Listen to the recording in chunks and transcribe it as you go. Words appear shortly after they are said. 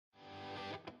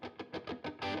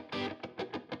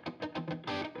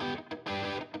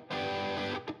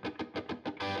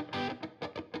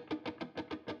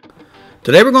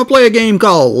Today we're going to play a game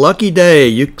called Lucky Day.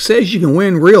 It says you can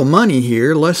win real money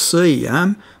here. Let's see.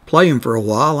 I'm playing for a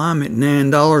while. I'm at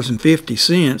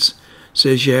 $9.50.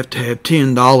 Says you have to have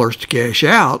 $10 to cash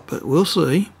out, but we'll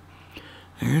see.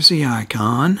 There's the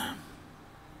icon.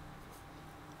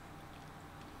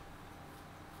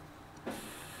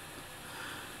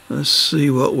 Let's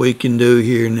see what we can do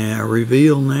here now.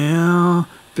 Reveal now.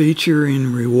 Feature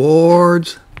in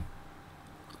rewards.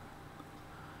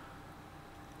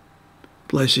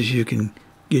 Places you can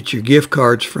get your gift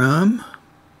cards from.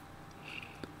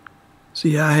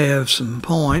 See, I have some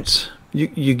points.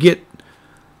 You get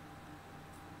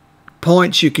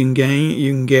points you can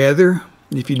gather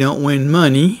if you don't win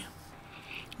money.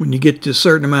 When you get to a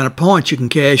certain amount of points, you can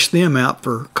cash them out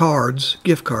for cards,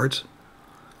 gift cards.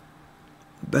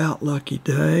 About Lucky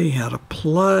Day, how to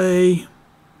play.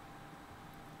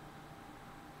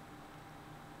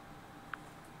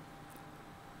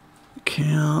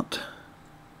 Account.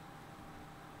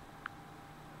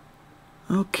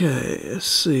 Okay, let's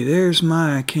see. There's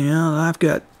my account. I've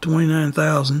got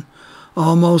 29,000.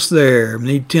 Almost there.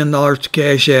 Need $10 to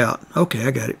cash out. Okay,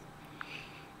 I got it.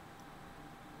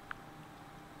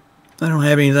 I don't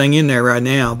have anything in there right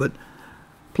now, but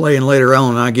playing later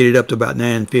on, I get it up to about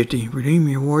 $9.50. Redeem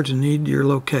your rewards and need your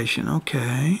location.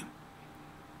 Okay.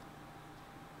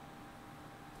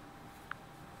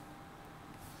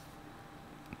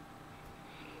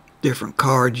 Different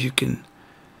cards you can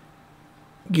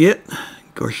get.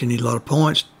 Of course, you need a lot of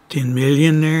points. 10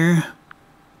 million there.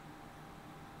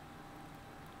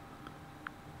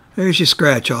 There's your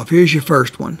scratch off. Here's your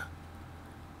first one.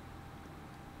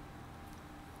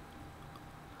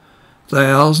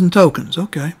 1,000 tokens.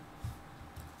 Okay.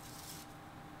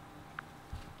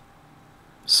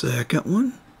 Second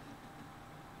one.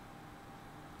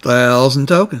 1,000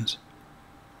 tokens.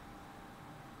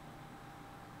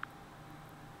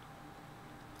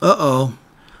 Uh-oh.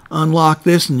 Unlock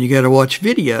this and you got to watch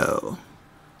video.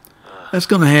 That's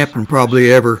going to happen probably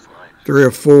every 3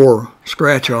 or 4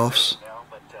 scratch-offs.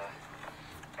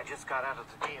 I just got out of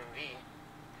the DMV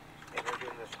and they're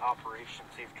doing this Operation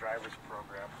Safe Drivers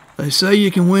program. They say you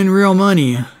can win real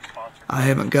money. I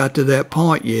haven't got to that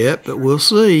point yet, but we'll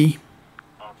see.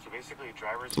 So basically,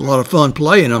 drivers It's a lot of fun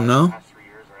playing them, though. the past 3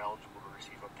 years are eligible to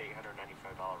receive up to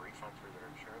 $895 refund through their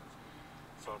insurance.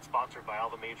 So it's sponsored by all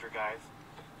the major guys.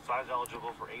 So I was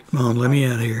eligible for 8. Come on, let me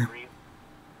out of here.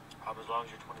 As long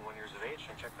as you're 21 years of age,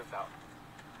 and check this out.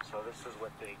 So this is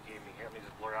what they gave me here. Let me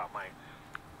just blur out my.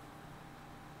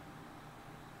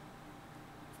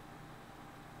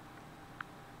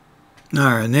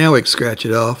 Alright, now we can scratch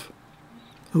it off.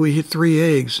 We hit 3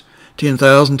 eggs.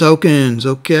 10,000 tokens.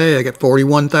 Okay, I got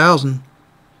 41,000.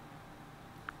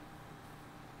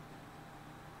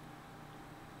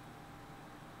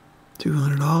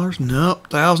 $200? Nope,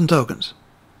 1,000 tokens.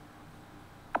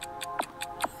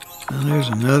 Now there's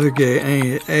another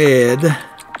ad.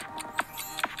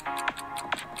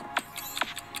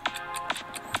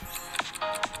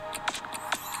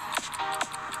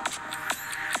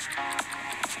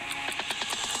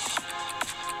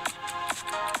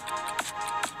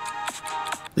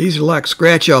 These are like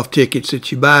scratch-off tickets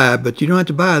that you buy, but you don't have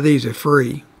to buy these. They're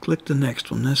free. Click the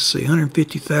next one. Let's see,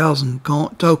 150,000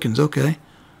 tokens. Okay.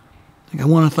 I think I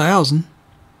won 1,000.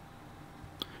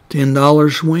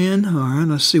 $10 win. All right,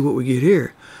 let's see what we get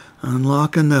here.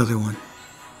 Unlock another one.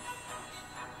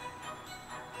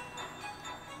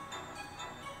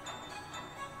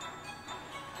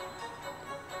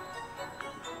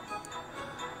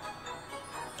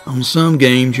 On some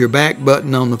games, your back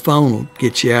button on the phone will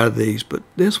get you out of these, but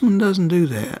this one doesn't do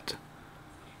that.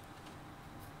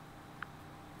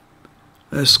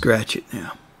 Let's scratch it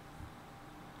now.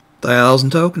 1,000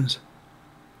 tokens.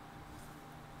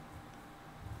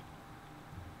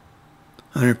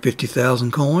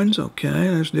 150,000 coins. Okay,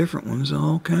 there's different ones.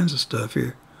 All kinds of stuff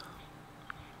here.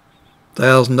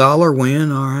 $1,000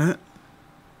 win. All right.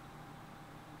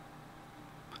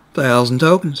 1,000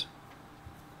 tokens.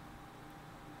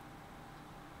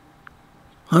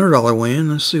 $100 win.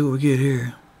 Let's see what we get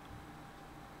here.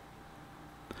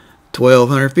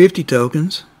 1,250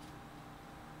 tokens.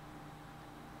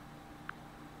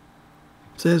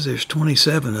 It says there's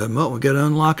 27 of them. Oh, we got to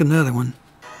unlock another one.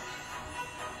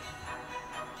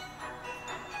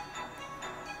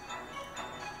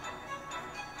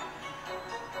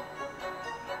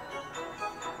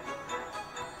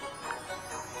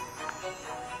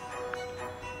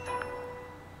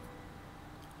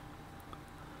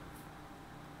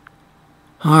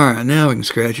 Alright, now we can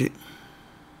scratch it.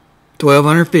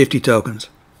 1,250 tokens.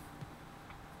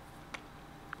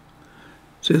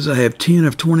 Says I have 10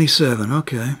 of 27.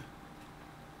 Okay.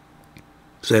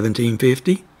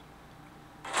 $17.50.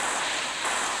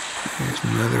 There's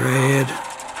another ad.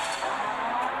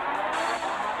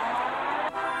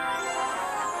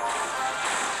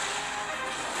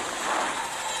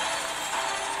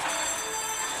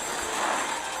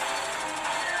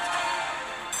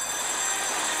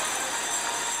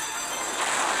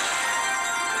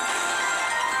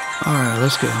 All right,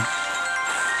 let's go.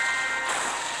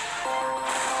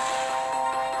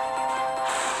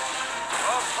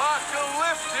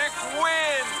 Apocalyptic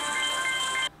win!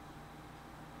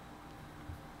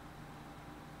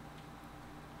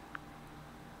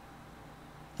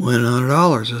 Win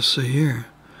 $100. Let's see here.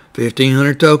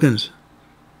 1,500 tokens.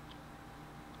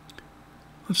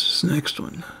 What's this next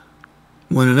one?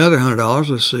 Win another $100.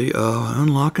 Let's see.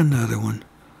 Unlock another one.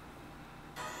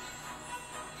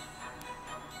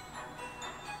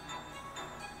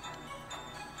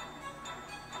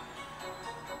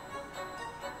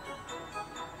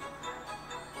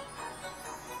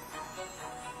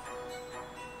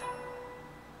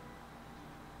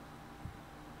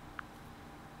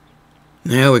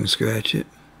 Now we can scratch it.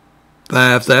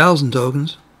 5,000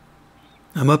 tokens.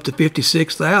 I'm up to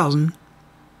 56,000.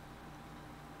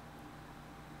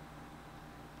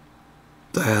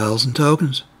 1,000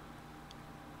 tokens.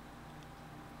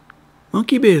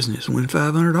 Monkey business. Win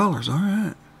 $500. All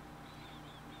right.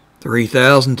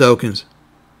 3,000 tokens.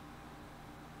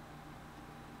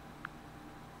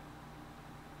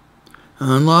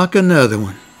 Unlock another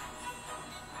one.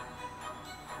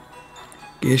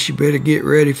 Guess you better get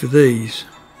ready for these.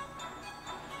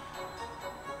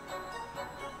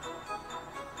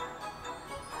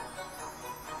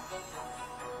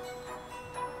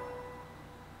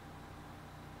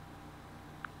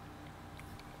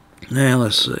 Now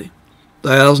let's see.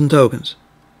 1,000 tokens.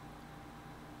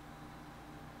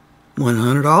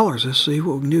 $100. Let's see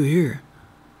what we can do here.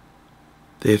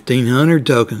 1,500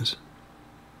 tokens.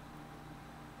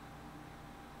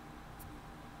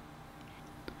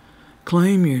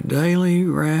 Claim your daily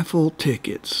raffle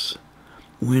tickets.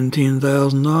 Win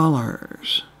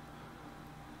 $10,000.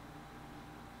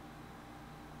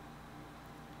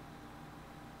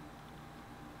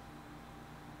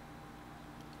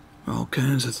 All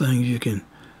kinds of things you can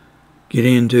get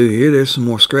into here. There's some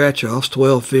more scratch-offs.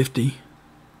 $12.50.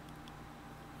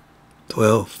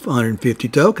 1,250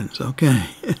 tokens. Okay.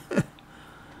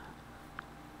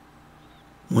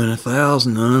 Win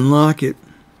 1,000. Unlock it.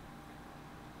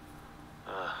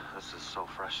 This is so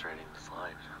frustrating, this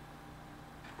life.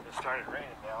 It started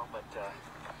raining now, but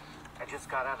I just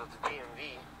got out of the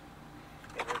DMV,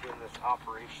 and they're doing this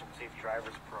Operation Safe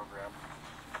Drivers program.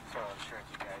 So insurance,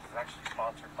 you guys, is actually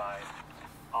sponsored by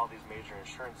all these major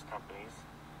insurance companies.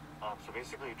 So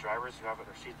basically, drivers who haven't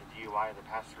received a DUI in the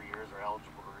past 3 years are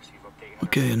eligible to receive up to $800.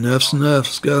 Okay, enough's enough.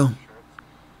 Let's go.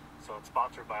 So it's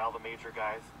sponsored by all the major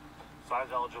guys. So I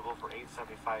was eligible for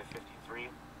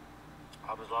 $875.53.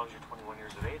 As long as you're 21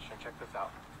 years of age. And check this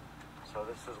out. So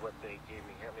this is what they gave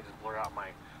me here. Let me just blur out my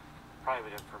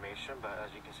private information, but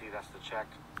as you can see, that's the check.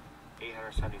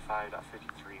 $875.53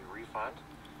 refund.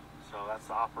 So that's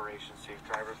the Operation Safe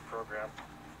Drivers program.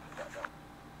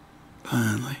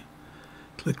 Finally.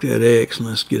 Click that X and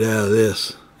let's get out of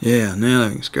this. Yeah, now I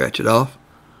can scratch it off.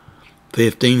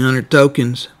 1,500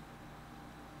 tokens.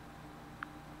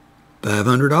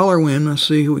 $500 win. Let's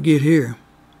see who we get here.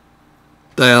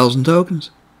 1,000 tokens.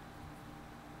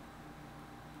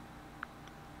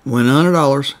 Win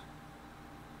 $100.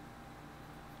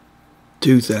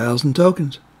 2,000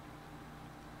 tokens.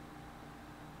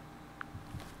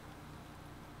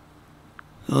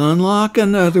 Unlock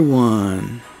another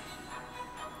one.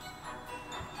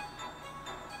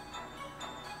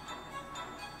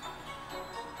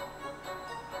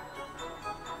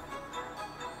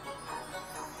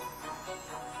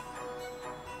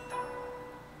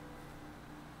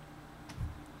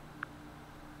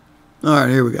 All right,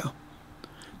 here we go.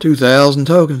 2,000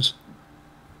 tokens.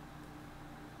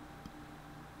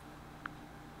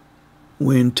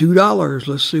 Win $2.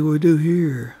 Let's see what we do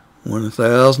here. Win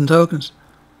 1,000 tokens.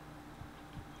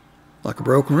 Like a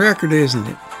broken record, isn't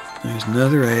it? There's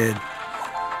another ad.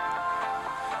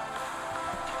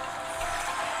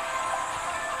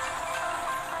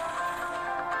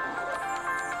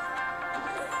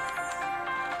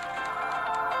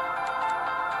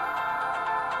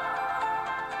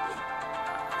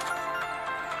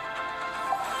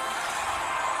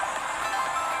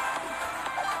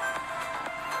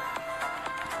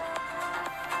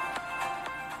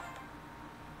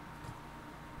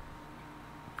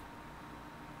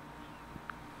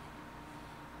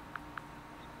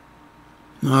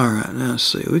 Alright, now let's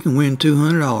see. We can win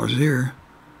 $200 here.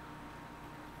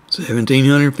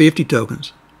 1,750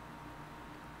 tokens.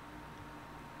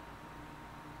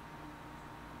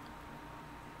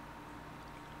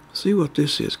 See what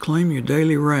this is. Claim your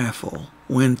daily raffle.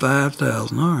 Win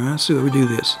 5,000. All right, let's see what we do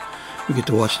this. We get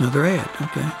to watch another ad.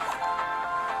 Okay.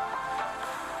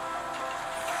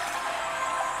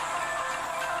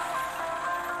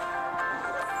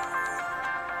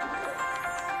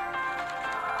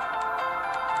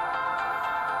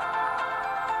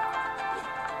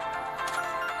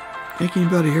 Think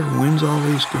anybody ever wins all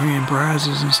these grand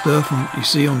prizes and stuff you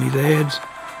see on these ads?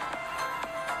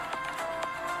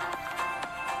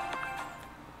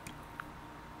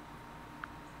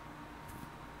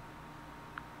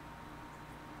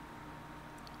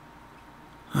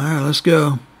 All right, let's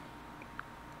go.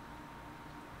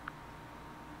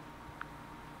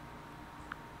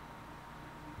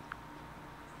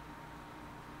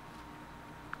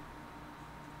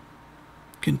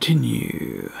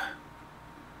 Continue.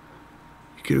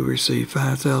 You could receive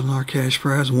 $5,000 cash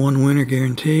prize, one winner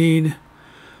guaranteed.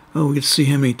 Oh, we get to see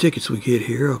how many tickets we get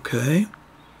here. Okay.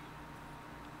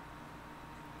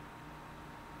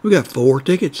 We got 4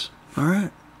 tickets. All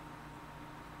right.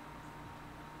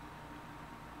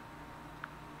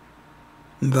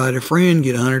 Invite a friend,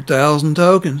 get 100,000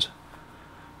 tokens.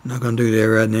 I'm not going to do that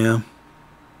right now.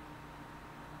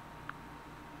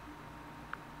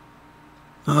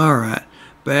 All right.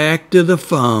 Back to the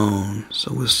phone.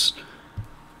 So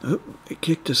it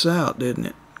kicked us out, didn't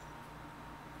it?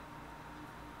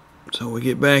 So we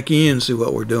get back in and see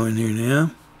what we're doing here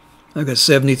now. I've got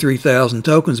 73,000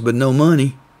 tokens, but no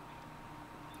money.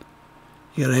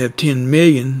 You got to have 10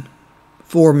 million,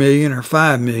 4 million, or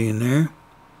 5 million there.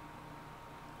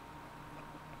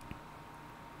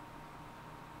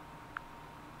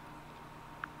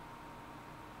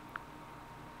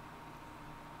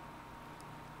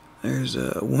 There's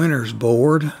a winner's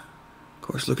board. Of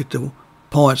course, look at the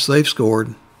points they've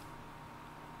scored.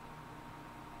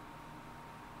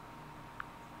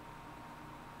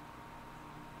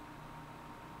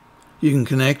 You can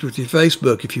connect with your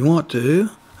Facebook if you want to.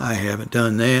 I haven't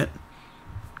done that.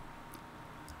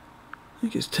 I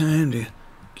think it's time to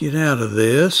get out of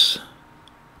this.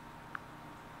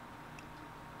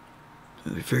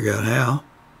 Let me figure out how.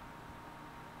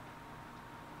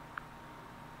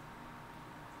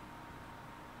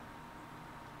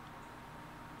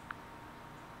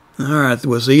 All right,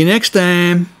 we'll see you next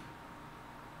time.